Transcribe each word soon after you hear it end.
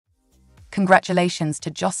Congratulations to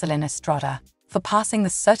Josselyn Estrada for passing the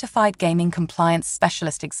Certified Gaming Compliance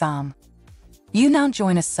Specialist exam. You now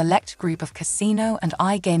join a select group of casino and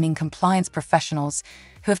iGaming compliance professionals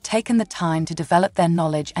who have taken the time to develop their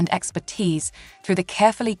knowledge and expertise through the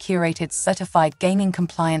carefully curated Certified Gaming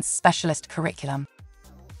Compliance Specialist curriculum.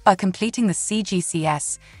 By completing the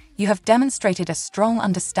CGCS, you have demonstrated a strong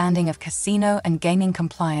understanding of casino and gaming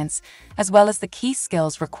compliance, as well as the key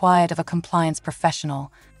skills required of a compliance professional.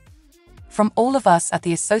 From all of us at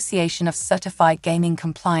the Association of Certified Gaming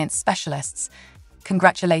Compliance Specialists,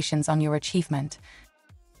 congratulations on your achievement.